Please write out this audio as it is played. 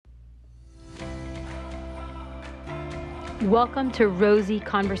Welcome to Rosy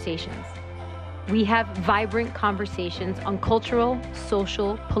Conversations. We have vibrant conversations on cultural,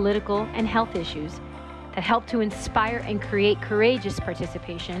 social, political, and health issues that help to inspire and create courageous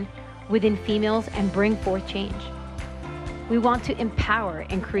participation within females and bring forth change. We want to empower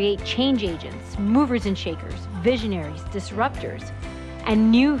and create change agents, movers and shakers, visionaries, disruptors, and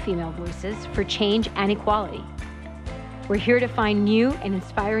new female voices for change and equality. We're here to find new and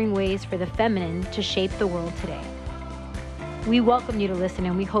inspiring ways for the feminine to shape the world today. We welcome you to listen,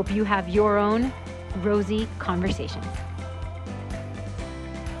 and we hope you have your own Rosy Conversations.